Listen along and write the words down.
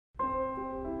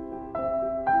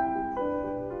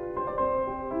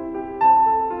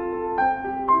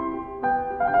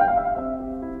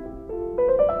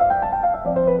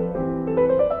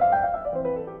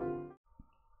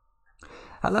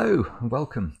Hello and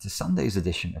welcome to Sunday's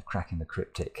edition of Cracking the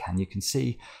Cryptic, and you can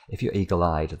see if you're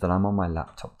eagle-eyed that I'm on my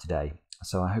laptop today,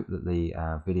 so I hope that the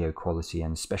video quality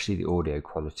and especially the audio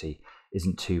quality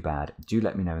isn't too bad. Do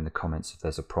let me know in the comments if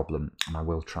there's a problem and I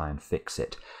will try and fix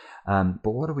it. But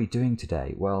what are we doing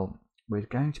today? Well, we're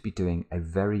going to be doing a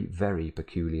very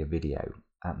peculiar video.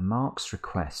 At Mark's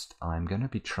request, I'm going to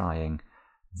be trying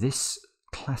this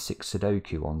classic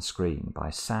Sudoku on screen by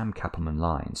Sam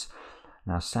Cappleman-Lynes.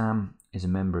 Now, Sam is a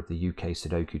member of the UK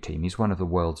Sudoku team. He's one of the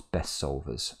world's best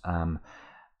solvers.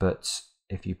 But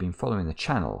if you've been following the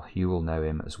channel, you will know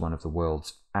him as one of the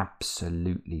world's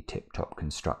absolutely tip-top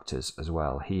constructors as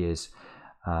well. He is,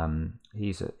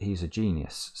 he's a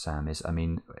genius, Sam is. I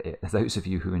mean, those of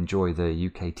you who enjoy the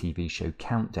UK TV show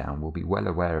Countdown will be well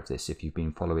aware of this if you've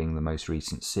been following the most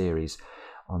recent series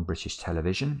on British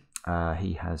television.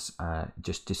 He has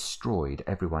just destroyed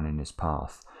everyone in his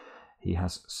path. He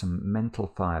has some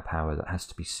mental firepower that has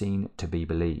to be seen to be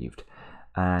believed.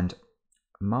 And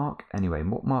Mark, anyway,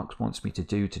 what Mark wants me to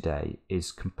do today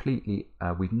is completely,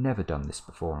 we've never done this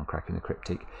before on Cracking the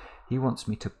Cryptic. He wants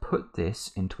me to put this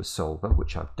into a solver,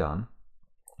 which I've done.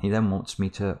 He then wants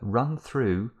me to run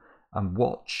through and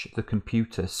watch the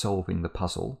computer solving the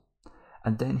puzzle.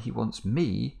 And then he wants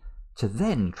me to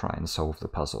then try and solve the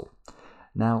puzzle.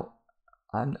 Now,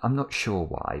 I'm not sure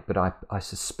why, but I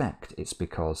suspect it's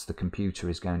because the computer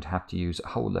is going to have to use a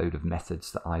whole load of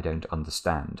methods that I don't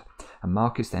understand. And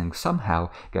Mark is then somehow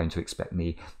going to expect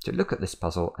me to look at this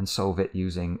puzzle and solve it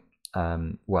using,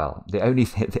 well, the only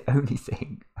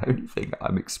thing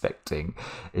I'm expecting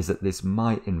is that this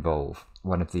might involve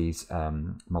one of these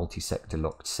multi-sector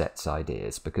locked sets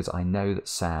ideas, because I know that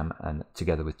Sam, and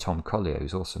together with Tom Collier,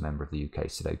 who's also a member of the UK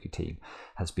Sudoku team,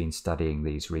 has been studying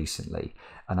these recently,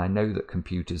 and I know that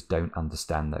computers don't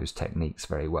understand those techniques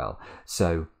very well.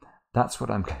 So that's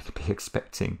what I'm going to be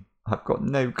expecting. I've got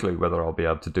no clue whether I'll be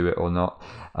able to do it or not,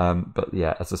 but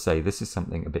yeah, as I say, this is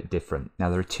something a bit different.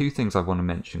 Now, there are two things I want to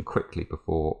mention quickly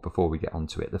before we get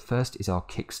onto it. The first is our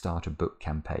Kickstarter book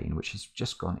campaign, which has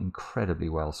just gone incredibly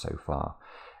well so far.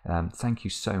 Thank you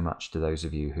so much to those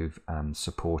of you who've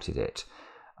supported it.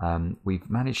 We've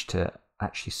managed to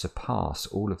actually surpass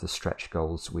all of the stretch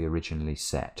goals we originally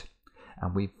set,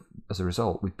 and as a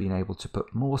result, we've been able to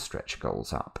put more stretch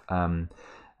goals up.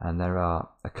 And there are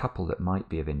a couple that might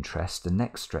be of interest. The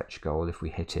next stretch goal, if we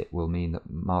hit it, will mean that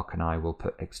Mark and I will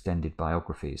put extended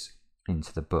biographies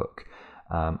into the book.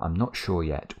 I'm not sure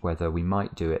yet whether we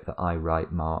might do it that I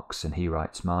write Mark's and he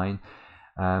writes mine.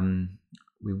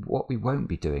 What we won't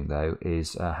be doing, though,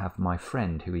 is have my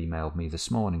friend who emailed me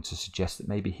this morning to suggest that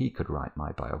maybe he could write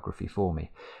my biography for me.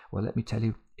 Well, let me tell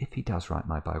you, if he does write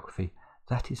my biography,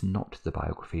 that is not the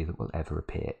biography that will ever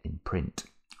appear in print.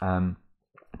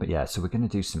 But yeah, so we're going to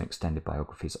do some extended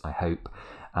biographies, I hope.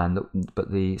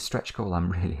 But the stretch goal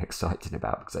I'm really excited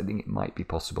about, because I think it might be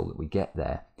possible that we get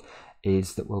there,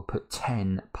 is that we'll put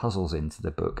 10 puzzles into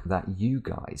the book that you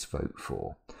guys vote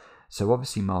for. So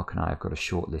obviously Mark and I have got a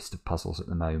short list of puzzles at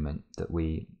the moment that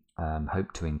we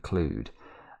hope to include.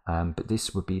 But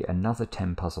this would be another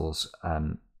 10 puzzles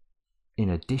in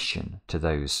addition to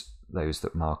those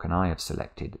that Mark and I have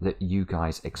selected, that you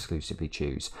guys exclusively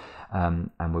choose.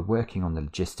 And we're working on the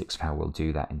logistics of how we'll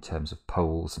do that in terms of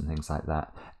polls and things like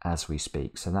that as we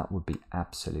speak. So that would be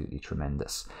absolutely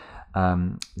tremendous.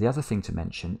 The other thing to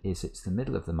mention is it's the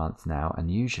middle of the month now, and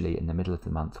usually in the middle of the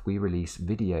month we release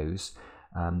videos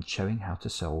showing how to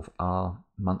solve our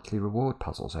monthly reward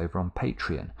puzzles over on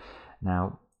Patreon.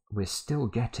 Now, we're still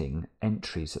getting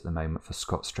entries at the moment for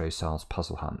Scott Strosahl's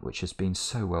Puzzle Hunt, which has been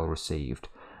so well received.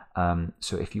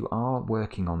 So if you are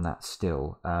working on that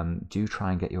still, do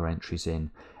try and get your entries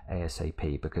in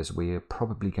ASAP, because we are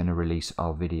probably going to release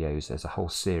our videos. There's a whole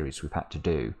series we've had to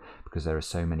do because there are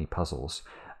so many puzzles.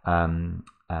 And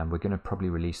we're going to probably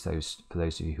release those for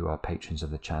those of you who are patrons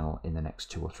of the channel in the next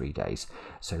 2 or 3 days.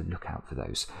 So look out for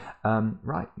those.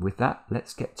 Right, with that,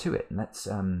 let's get to it. And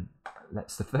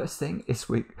let's the first thing is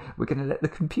we're going to let the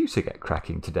computer get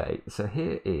cracking today. So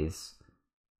here is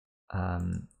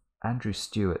Andrew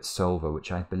Stewart's solver,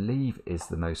 which I believe is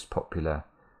the most popular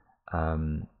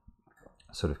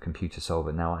sort of computer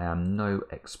solver. Now, I am no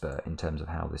expert in terms of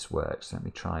how this works. Let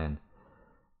me try and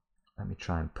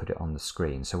put it on the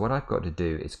screen. So what I've got to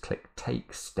do is click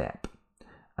Take Step,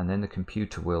 and then the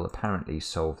computer will apparently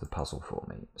solve the puzzle for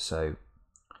me. So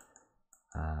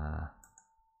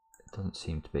it doesn't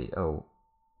seem to be. Oh,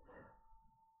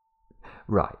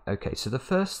 right. Okay. So the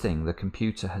first thing the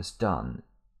computer has done,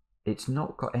 it's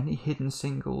not got any hidden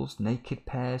singles, naked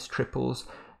pairs, triples,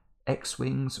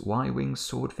 X-wings, Y-wings,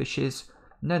 swordfishes.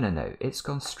 No. It's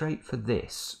gone straight for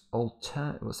this. What's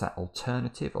that?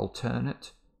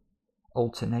 Alternate.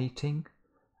 alternating,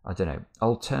 I don't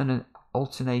know,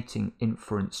 alternating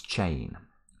inference chain.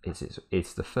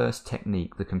 It's the first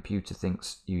technique the computer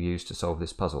thinks you use to solve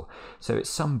this puzzle. So it's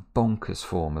some bonkers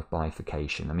form of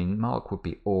bifurcation. I mean, Mark would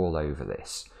be all over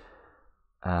this.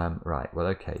 Right, well,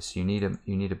 okay, so you need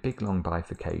a big long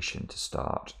bifurcation to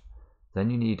start.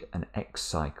 Then you need an X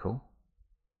cycle.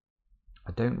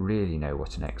 I don't really know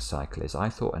what an X cycle is. I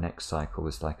thought an X cycle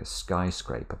was like a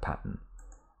skyscraper pattern.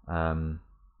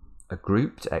 A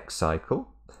grouped X cycle.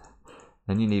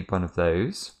 Then you need one of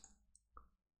those.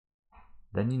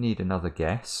 Then you need another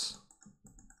guess.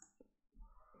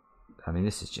 I mean,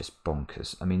 this is just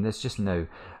bonkers. I mean, there's just no,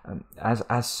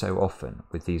 as so often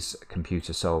with these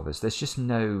computer solvers, there's just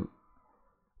no,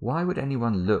 why would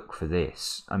anyone look for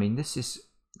this? I mean, this is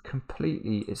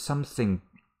completely, it's something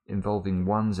involving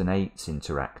 1s and 8s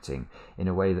interacting in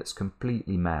a way that's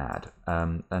completely mad.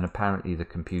 And apparently the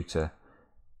computer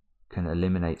can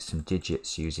eliminate some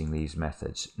digits using these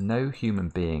methods. No human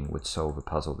being would solve a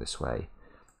puzzle this way.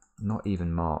 Not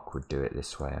even Mark would do it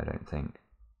this way, I don't think.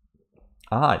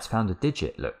 Ah, it's found a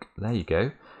digit. Look, there you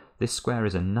go. This square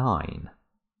is a 9.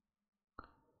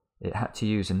 It had to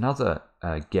use another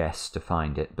guess to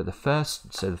find it, but the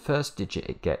first digit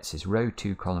it gets is row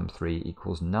 2, column 3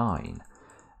 equals 9.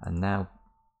 And now,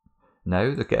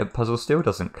 no, the puzzle still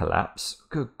doesn't collapse.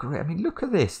 Good grief! I mean, look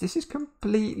at this. This is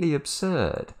completely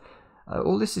absurd.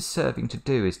 All this is serving to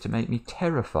do is to make me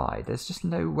terrified. There's just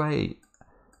no way.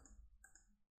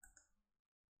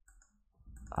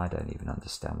 I don't even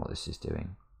understand what this is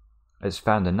doing. It's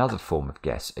found another form of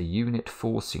guess, a unit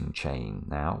forcing chain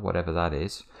now, whatever that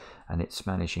is, and it's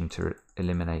managing to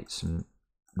eliminate some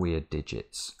weird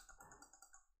digits.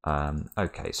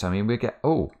 Okay, so I mean, we get,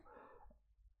 oh,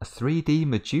 a 3D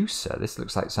Medusa. This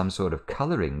looks like some sort of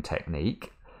colouring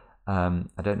technique. I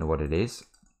don't know what it is.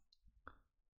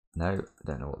 No, I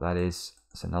don't know what that is.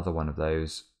 It's another one of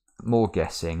those. More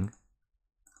guessing.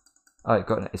 Oh,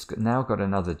 it's now got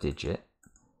another digit.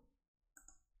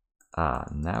 Ah,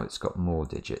 now it's got more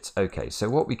digits. Okay, so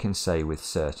what we can say with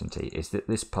certainty is that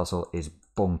this puzzle is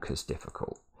bonkers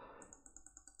difficult.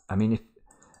 I mean,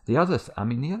 the other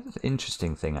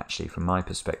interesting thing, actually, from my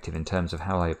perspective, in terms of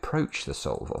how I approach the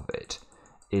solve of it,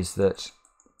 is that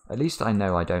at least I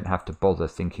know I don't have to bother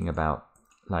thinking about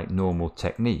like normal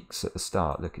techniques at the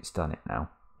start. Look, it's done it now.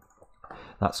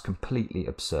 That's completely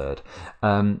absurd.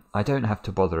 I don't have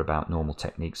to bother about normal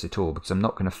techniques at all because I'm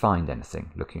not going to find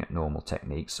anything looking at normal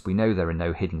techniques. We know there are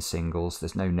no hidden singles,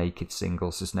 there's no naked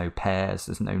singles, there's no pairs,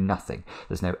 there's no nothing.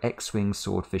 There's no X-wings,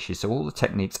 swordfishes, so all the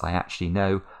techniques I actually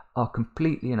know are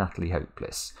completely and utterly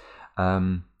hopeless.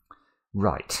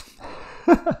 Right.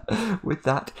 With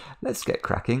that, let's get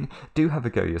cracking. Do have a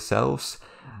go yourselves.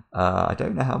 I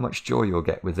don't know how much joy you'll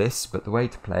get with this, but the way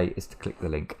to play is to click the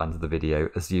link under the video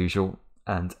as usual,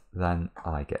 and then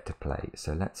I get to play.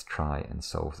 So let's try and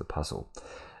solve the puzzle.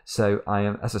 So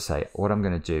as I say, what I'm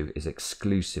going to do is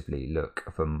exclusively look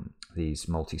from these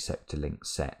multi-sector link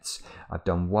sets. I've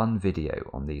done one video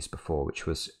on these before, which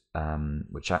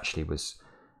actually was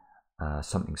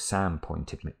something Sam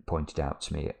pointed out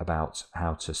to me about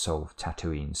how to solve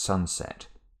Tatooine Sunset.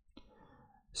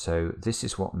 So this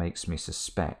is what makes me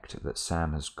suspect that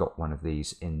Sam has got one of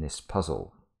these in this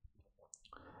puzzle.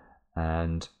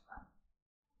 And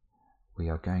we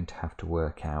are going to have to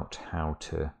work out how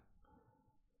to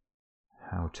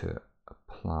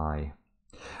apply.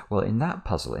 Well, in that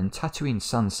puzzle, in Tatooine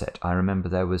Sunset, I remember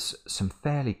there was some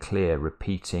fairly clear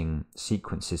repeating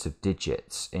sequences of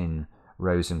digits in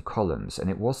rows and columns, and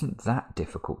it wasn't that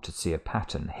difficult to see a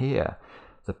pattern. Here,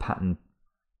 the pattern,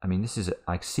 I mean,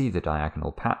 I see the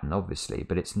diagonal pattern, obviously,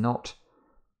 but it's not,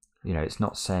 you know, it's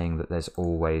not saying that there's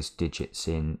always digits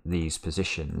in these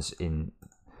positions in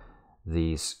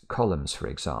these columns, for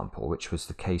example, which was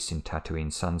the case in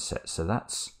Tatooine Sunset. So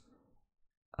that's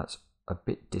a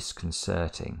bit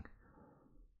disconcerting.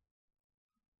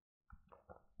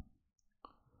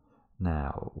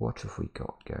 Now, what have we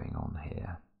got going on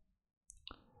here?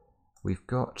 We've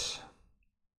got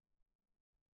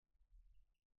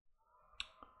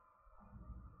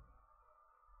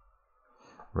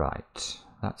right,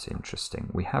 that's interesting.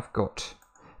 We have got,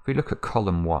 if we look at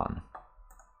column 1,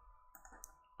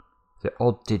 the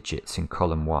odd digits in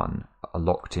column 1 are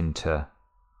locked into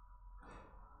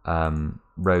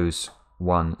rows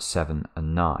 1, 7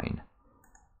 and 9.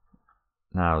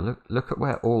 Now look at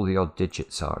where all the odd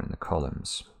digits are in the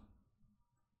columns.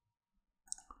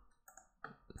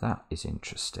 That is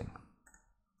interesting.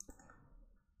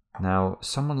 Now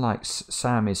someone like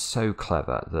Sam is so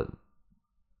clever that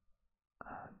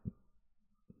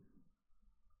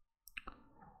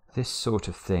this sort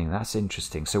of thing, that's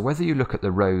interesting. So whether you look at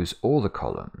the rows or the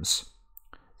columns,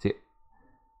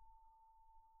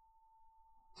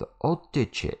 the odd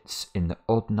digits in the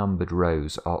odd numbered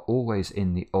rows are always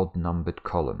in the odd numbered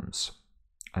columns,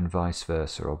 and vice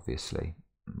versa, obviously.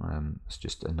 It's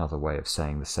just another way of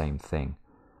saying the same thing.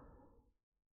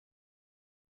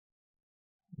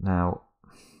 Now,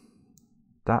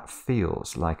 that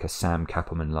feels like a Sam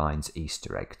Cappleman-Lynes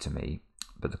Easter egg to me,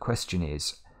 but the question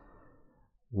is,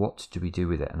 what do we do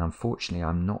with it? And unfortunately,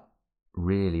 I'm not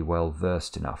really well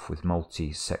versed enough with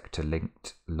multi-sector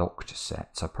linked locked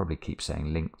sets. I probably keep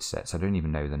saying linked sets. I don't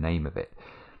even know the name of it.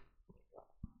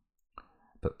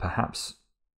 But perhaps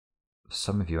for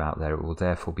some of you out there, it will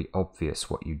therefore be obvious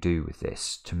what you do with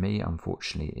this. To me,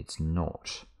 unfortunately, it's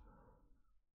not.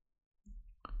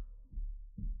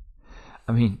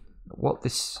 I mean, what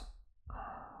this...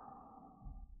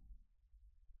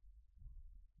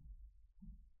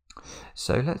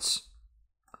 So let's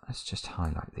just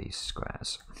highlight these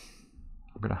squares.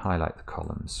 I'm going to highlight the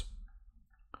columns.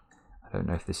 I don't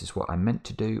know if this is what I meant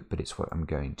to do, but it's what I'm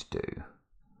going to do.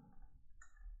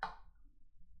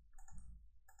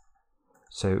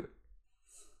 So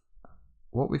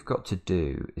what we've got to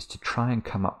do is to try and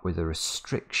come up with a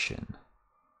restriction.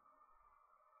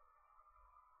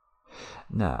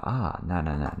 No,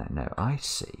 no, I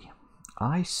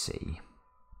see.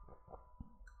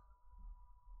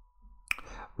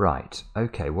 Right,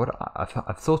 okay, what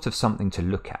I've thought of something to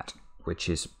look at, which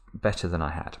is better than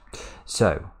I had.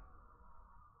 So,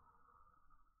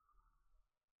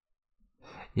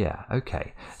 yeah,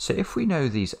 okay. So if we know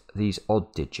these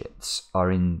odd digits are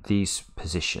in these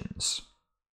positions,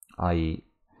 i.e.,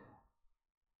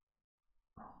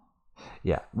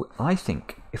 yeah, I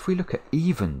think if we look at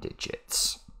even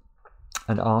digits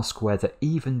and ask where the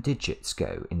even digits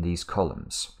go in these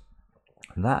columns,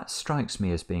 that strikes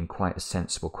me as being quite a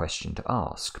sensible question to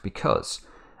ask, because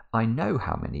I know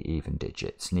how many even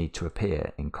digits need to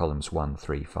appear in columns 1,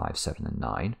 3, 5, 7 and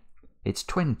 9. It's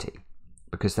 20,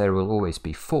 because there will always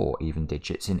be 4 even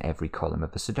digits in every column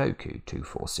of a Sudoku, 2,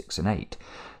 4, 6 and 8.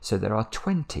 So there are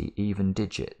 20 even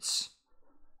digits.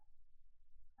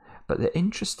 But the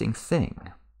interesting thing,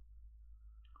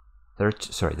 there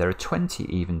are 20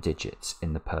 even digits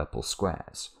in the purple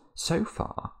squares. So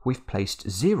far, we've placed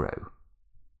 0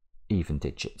 even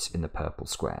digits in the purple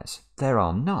squares. There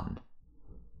are none.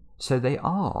 So they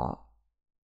are,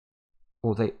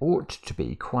 or they ought to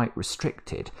be, quite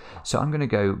restricted. So I'm going to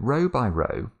go row by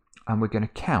row, and we're going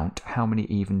to count how many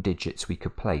even digits we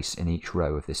could place in each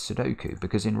row of this Sudoku,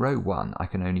 because in row 1 I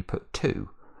can only put 2.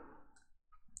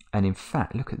 And in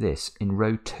fact, look at this, in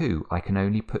row 2 I can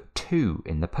only put 2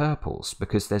 in the purples,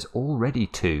 because there's already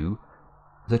 2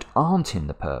 that aren't in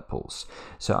the purples.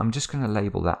 So I'm just going to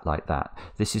label that like that.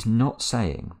 This is not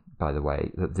saying, by the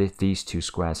way, that these 2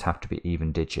 squares have to be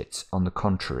even digits. On the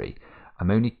contrary, I'm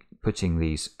only putting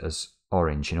these as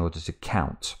orange in order to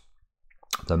count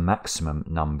the maximum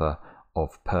number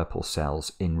of purple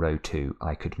cells in row 2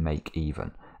 I could make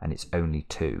even, and it's only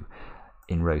 2.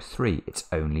 In row 3 it's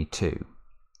only 2.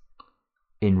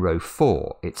 In row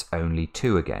 4 it's only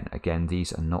 2 again. Again,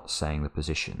 these are not saying the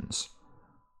positions.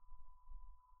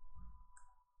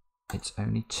 It's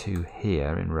only 2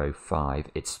 here in row 5.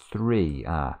 It's 3.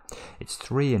 It's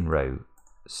 3 in row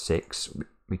 6.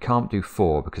 We can't do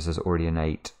 4 because there's already an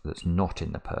 8 that's not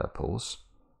in the purples.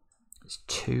 It's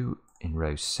 2 in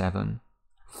row 7.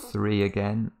 3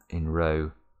 again in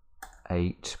row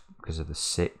 8 because of the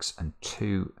 6, and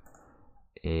 2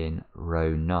 in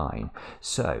row 9.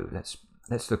 So let's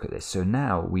look at this. So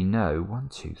now we know 1,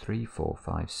 2, 3, 4,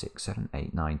 5, 6, 7,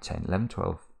 8, 9, 10, 11,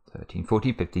 12, 13,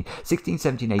 14, 15, 16,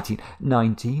 17, 18,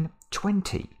 19,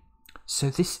 20. So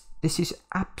this is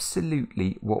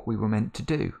absolutely what we were meant to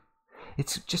do.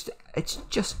 It's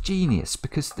just genius,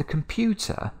 because the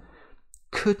computer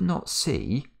could not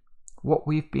see what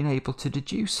we've been able to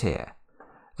deduce here.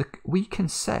 We can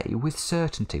say with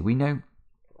certainty, we know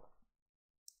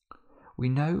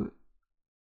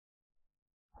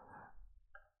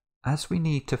as we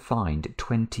need to find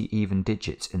 20 even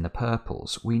digits in the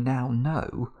purples, we now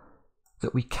know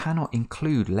that we cannot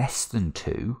include less than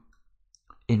 2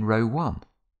 in row 1,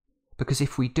 because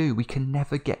if we do, we can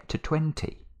never get to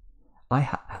 20.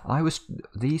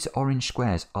 These orange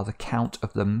squares are the count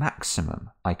of the maximum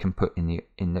I can put in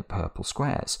the purple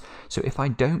squares. So if I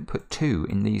don't put 2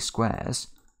 in these squares,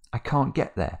 I can't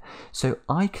get there. So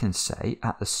I can say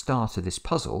at the start of this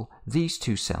puzzle, these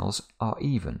 2 cells are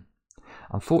even.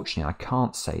 Unfortunately, I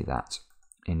can't say that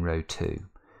in row 2.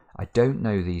 I don't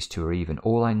know these 2 are even.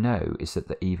 All I know is that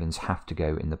the evens have to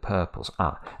go in the purples.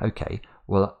 Okay,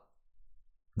 well,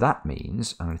 that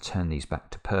means, I'm going to turn these back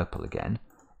to purple again,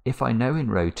 if I know in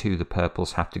row 2 the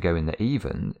purples have to go in the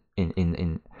even,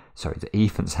 sorry, the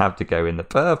evens have to go in the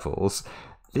purples,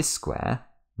 this square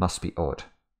must be odd.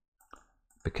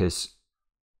 Because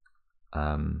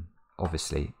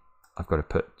obviously I've got to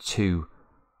put 2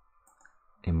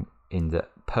 in the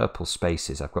purple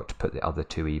spaces, I've got to put the other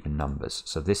 2 even numbers.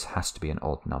 So this has to be an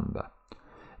odd number.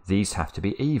 These have to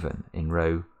be even in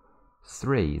row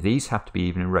 3. These have to be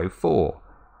even in row 4.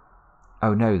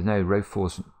 Oh no, row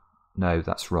 4's, no,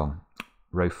 that's wrong.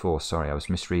 Row 4, sorry, I was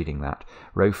misreading that.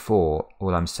 Row 4,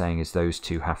 all I'm saying is those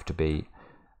 2 have to be,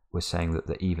 we're saying that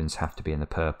the evens have to be in the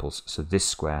purples, so this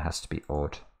square has to be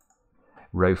odd.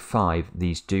 Row 5,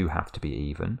 these do have to be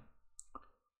even.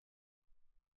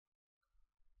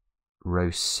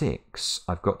 Row 6,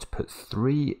 I've got to put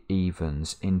 3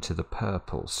 evens into the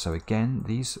purples. So again,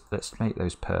 these, let's make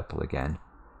those purple again.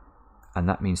 And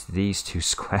that means these 2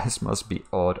 squares must be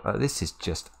odd. This is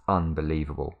just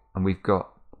unbelievable. And we've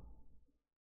got,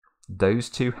 those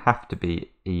 2 have to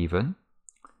be even.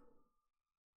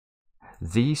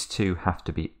 These 2 have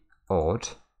to be odd.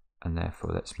 And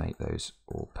therefore, let's make those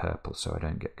all purple so I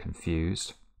don't get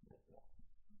confused.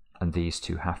 And these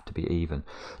 2 have to be even.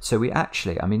 So we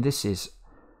actually, I mean, this is,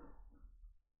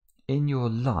 in your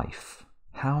life,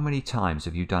 how many times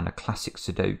have you done a classic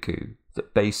Sudoku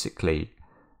that basically,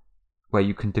 where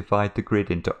you can divide the grid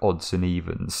into odds and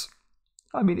evens?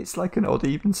 I mean, it's like an odd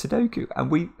even Sudoku. And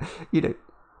we, you know,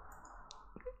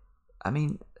 I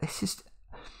mean, this is,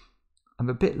 I'm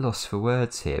a bit lost for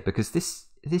words here because this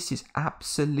is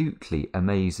absolutely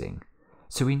amazing.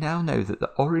 So we now know that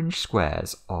the orange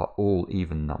squares are all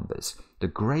even numbers. The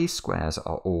grey squares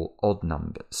are all odd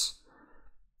numbers.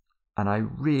 And I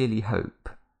really hope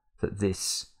that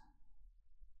this...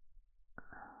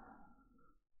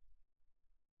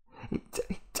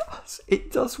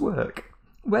 It does work.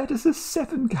 Where does a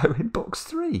 7 go in box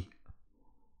 3?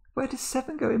 Where does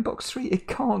 7 go in box 3? It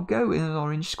can't go in an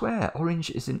orange square. Orange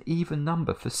is an even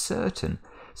number for certain.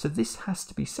 So this has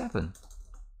to be 7.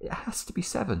 It has to be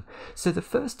 7. So the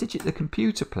first digit the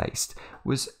computer placed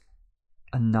was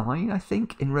a 9, I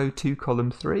think, in row 2,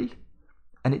 column 3.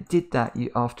 And it did that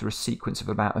after a sequence of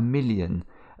about 1 million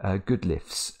good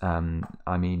lifts,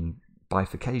 I mean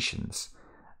bifurcations.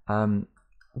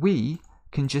 We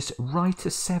can just write a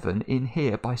 7 in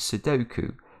here by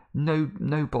Sudoku.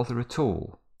 No bother at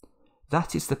all.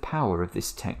 That is the power of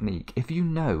this technique. If you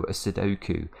know a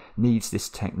Sudoku needs this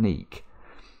technique,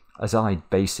 as I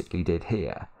basically did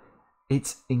here,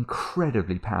 it's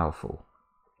incredibly powerful.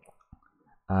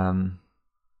 Now,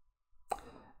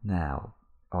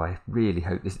 I really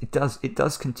hope this, it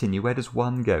does continue. Where does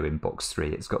 1 go in box 3?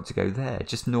 It's got to go there.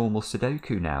 Just normal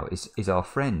Sudoku now is our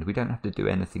friend. We don't have to do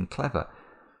anything clever.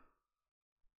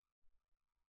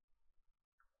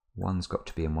 1's got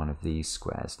to be in one of these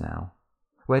squares now.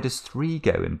 Where does 3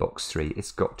 go in box 3?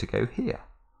 It's got to go here.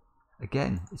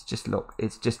 Again, it's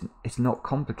not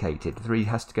complicated. 3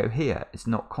 has to go here. It's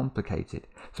not complicated.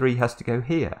 3 has to go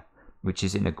here, which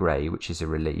is in a grey, which is a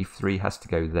relief. 3 has to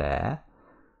go there.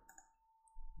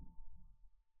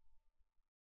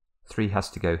 3 has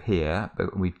to go here,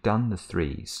 but we've done the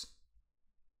 3s.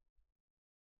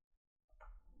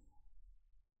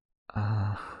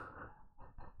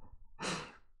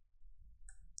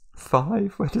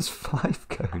 5? Where does 5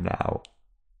 go now?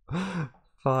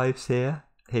 5's here,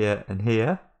 here and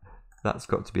here. That's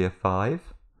got to be a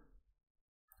 5.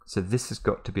 So this has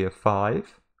got to be a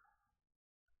 5.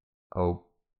 Oh.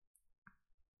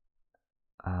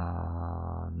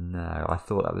 No, I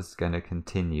thought that was going to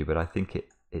continue, but I think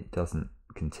it doesn't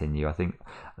continue. I think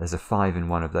there's a 5 in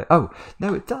one of those. Oh,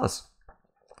 no, it does.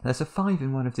 There's a 5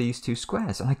 in one of these 2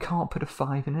 squares, and I can't put a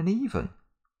 5 in an even.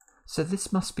 So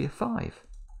this must be a 5.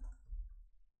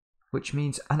 Which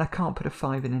means, and I can't put a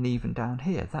 5 in an even down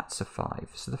here. That's a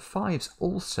 5. So the 5s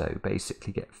also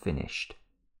basically get finished.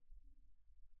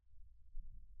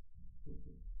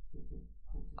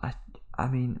 I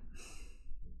mean,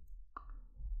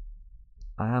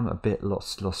 I am a bit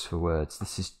lost for words.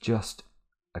 This is just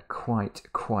a quite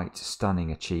stunning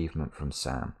achievement from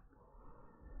Sam.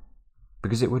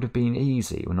 Because it would have been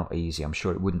easy, well not easy, I'm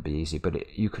sure it wouldn't be easy,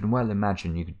 but you can well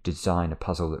imagine you could design a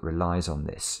puzzle that relies on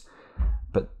this.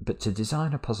 But to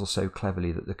design a puzzle so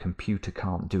cleverly that the computer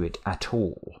can't do it at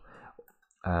all,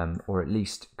 or at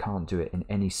least can't do it in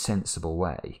any sensible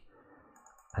way,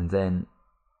 and then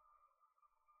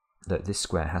that this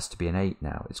square has to be an 8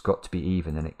 now, it's got to be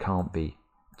even and it can't be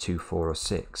 2, 4 or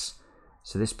 6.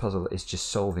 So this puzzle is just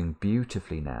solving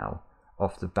beautifully now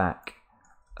off the back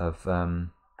of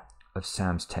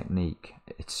Sam's technique.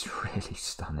 It's really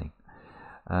stunning.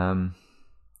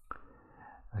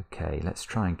 Okay, let's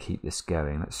try and keep this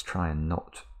going. Let's try and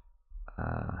not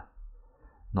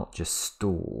just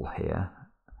stall here.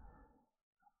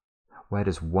 Where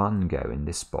does 1 go in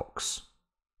this box?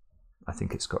 I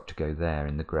think it's got to go there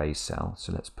in the grey cell,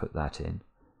 so let's put that in.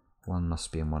 1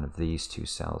 must be in one of these 2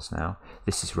 cells now.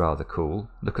 This is rather cool.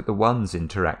 Look at the 1s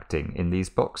interacting in these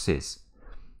boxes.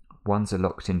 1s are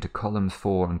locked into column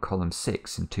 4 and column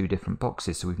 6 in 2 different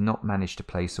boxes, so we've not managed to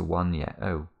place a 1 yet.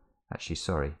 Oh, actually,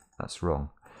 sorry, that's wrong.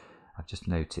 I've just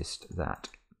noticed that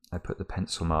I put the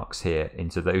pencil marks here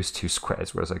into those 2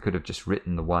 squares, whereas I could have just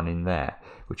written the 1 in there,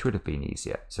 which would have been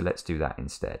easier. So let's do that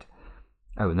instead.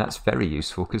 Oh, and that's very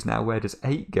useful, because now where does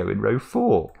 8 go in row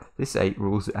 4? This 8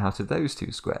 rules it out of those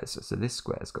 2 squares, so this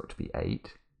square's got to be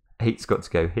 8. 8's got to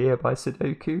go here by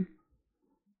Sudoku.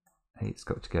 8's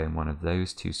got to go in one of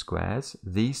those 2 squares.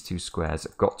 These 2 squares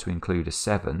have got to include a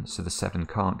 7, so the 7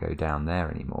 can't go down there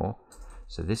anymore.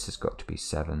 So this has got to be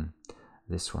 7.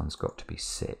 This one's got to be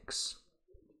 6.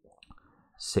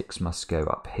 6 must go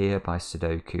up here by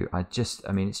Sudoku.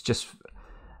 I mean,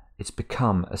 it's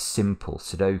become a simple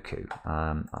Sudoku.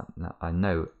 I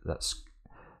know that's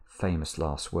famous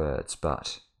last words,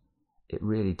 but it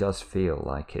really does feel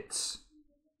like it's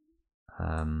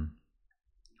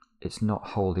not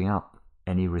holding up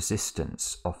any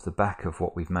resistance off the back of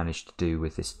what we've managed to do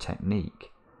with this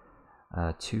technique.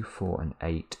 2, 4 and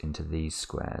 8 into these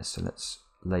squares, so let's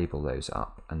label those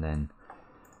up and then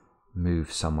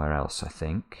move somewhere else, I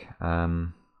think.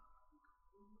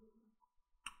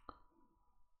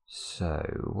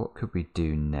 So what could we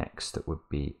do next that would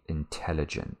be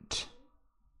intelligent?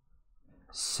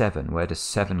 7, where does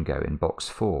 7 go in box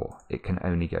 4? It can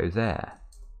only go there.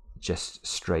 Just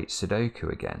straight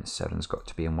Sudoku again. 7's got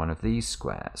to be in one of these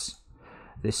squares.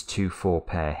 This 2-4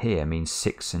 pair here means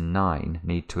 6 and 9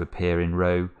 need to appear in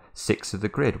row 6 of the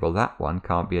grid. Well, that one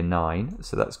can't be a 9,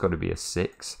 so that's got to be a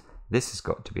 6. This has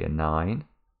got to be a 9.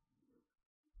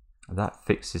 That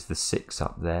fixes the 6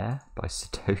 up there by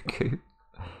Sudoku.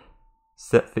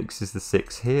 So that fixes the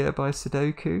 6 here by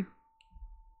Sudoku.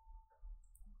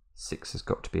 6 has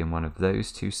got to be in one of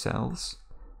those 2 cells.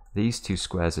 These 2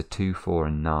 squares are 2, 4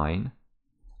 and 9.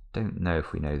 Don't know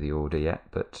if we know the order yet,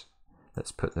 but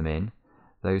let's put them in.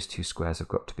 Those 2 squares have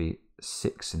got to be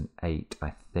 6 and 8,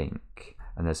 I think.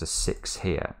 And there's a 6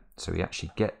 here. So we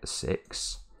actually get the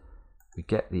 6. We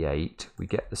get the 8. We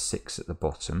get the 6 at the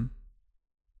bottom.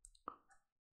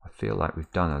 I feel like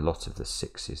we've done a lot of the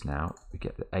 6s now. We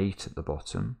get the 8 at the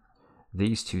bottom.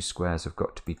 These 2 squares have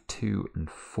got to be 2 and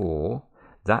 4.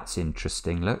 That's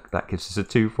interesting. Look, that gives us a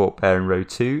 2-4 pair in row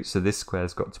 2. So this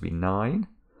square's got to be 9.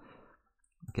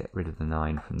 Get rid of the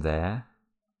 9 from there.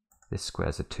 This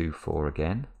square's a 2-4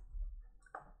 again.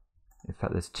 In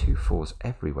fact, there's 2 4s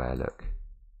everywhere, look.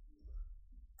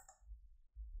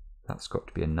 That's got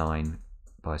to be a 9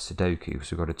 by Sudoku,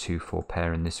 so we've got a 2-4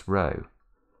 pair in this row.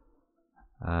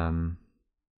 There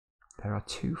are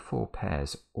 2-4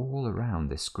 pairs all around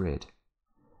this grid.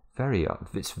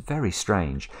 It's very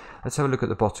strange. Let's have a look at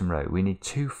the bottom row. We need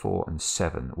 2, 4 and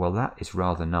 7. Well, that is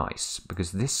rather nice,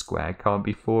 because this square can't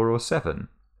be 4 or 7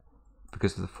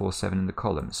 because of the 4, 7 in the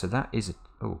column. So that is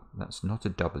that's not a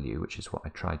W, which is what I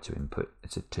tried to input.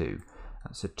 It's a 2.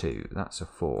 That's a 2. That's a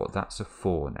 4. That's a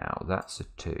 4 now. That's a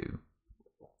 2.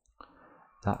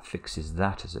 That fixes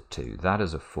that as a 2. That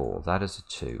is a 4. That is a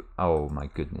 2. Oh my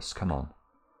goodness, come on.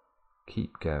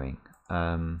 Keep going.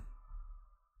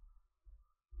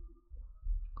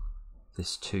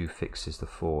 This 2 fixes the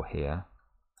 4 here.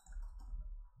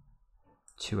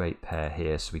 2-8 pair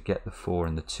here, so we get the 4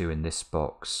 and the 2 in this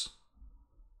box.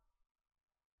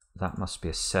 That must be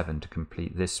a 7 to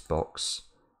complete this box.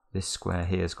 This square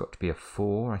here has got to be a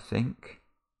 4, I think.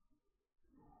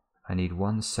 I need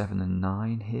 1, 7 and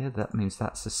 9 here. That means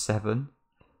that's a 7.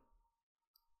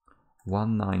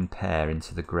 1, 9 pair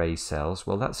into the grey cells.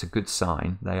 Well, that's a good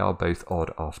sign. They are both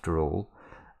odd after all.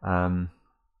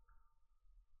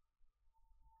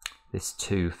 This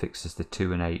 2 fixes the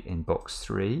 2 and 8 in box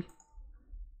 3.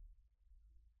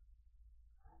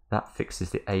 That fixes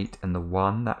the 8 and the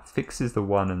 1. That fixes the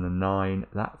 1 and the 9.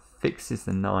 That fixes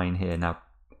the 9 here. Now,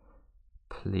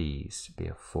 please be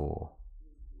a 4.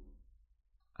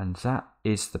 And that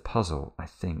is the puzzle, I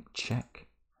think. Check.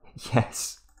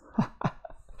 Yes.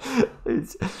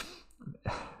 It's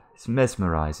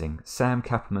mesmerising. Sam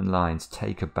Cappleman-Lynes,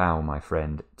 take a bow, my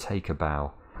friend. Take a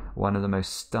bow. One of the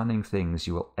most stunning things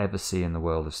you will ever see in the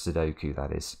world of Sudoku,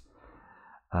 that is.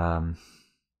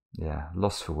 Yeah,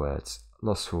 lost for words.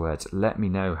 Lost for words. Let me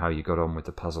know how you got on with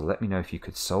the puzzle. Let me know if you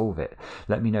could solve it.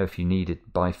 Let me know if you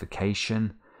needed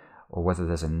bifurcation or whether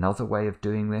there's another way of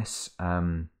doing this.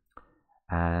 And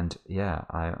And yeah,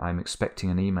 I'm expecting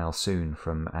an email soon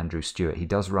from Andrew Stewart. He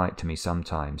does write to me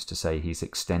sometimes to say he's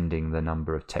extending the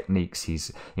number of techniques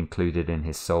he's included in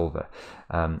his solver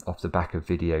off the back of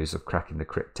videos of cracking the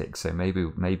cryptic. So maybe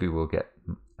we'll get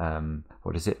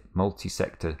what is it,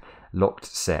 multi-sector locked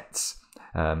sets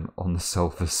on the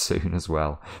solvers soon as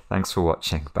well. Thanks for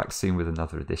watching. Back soon with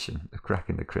another edition of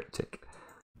Cracking the Cryptic.